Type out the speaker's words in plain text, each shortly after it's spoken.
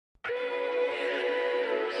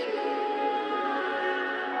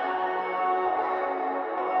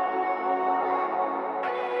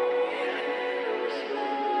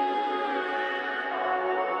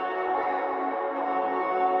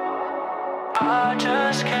I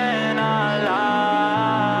just cannot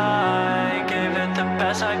lie. Gave it the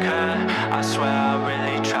best I could. I swear I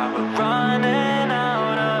really tried, but running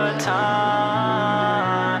out of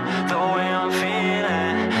time. The way I'm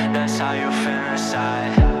feeling, that's how you feel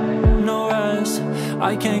inside. No rest,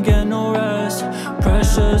 I can't get no rest.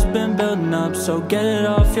 Pressure's been building up, so get it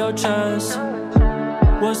off your chest.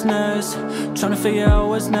 What's next? Tryna figure out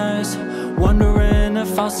what's next. Wondering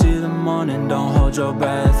if I'll see the morning. Don't hold your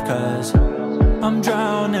breath, cause I'm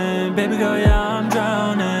drowning. Baby girl, yeah, I'm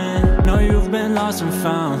drowning. Know you've been lost and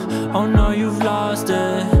found. Oh no, you've lost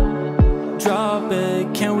it. Drop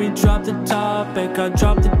it, can we drop the topic? I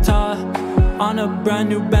dropped the top on a brand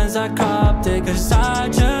new Benz, I copped it. Cause I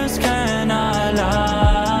just cannot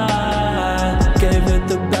lie. Gave it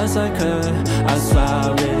the best I could. I swear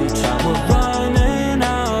I really tried. We're running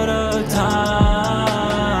out of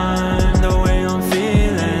time. The way I'm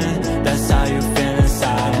feeling, that's how you feel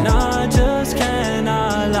inside. And I just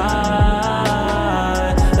cannot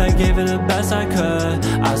lie. I gave it the best I could.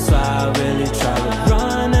 I swear I really tried. We're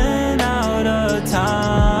running out of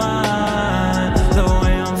time. The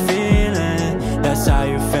way I'm feeling, that's how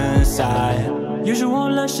you feel inside. Usually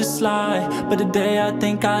won't let you slide, but today I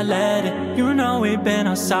think I let it. You know we've been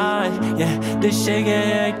outside, yeah, this shit get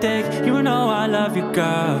hectic. You know I love you,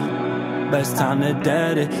 girl, but it's time to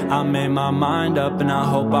dead it. I made my mind up and I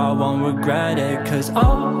hope I won't regret it. Cause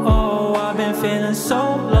oh, I've been feeling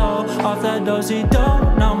so low off that dozy-do.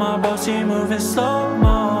 Now my bossy moving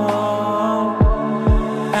slow-mo,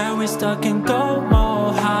 and we stuck in go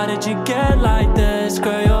mode. How did you get like this?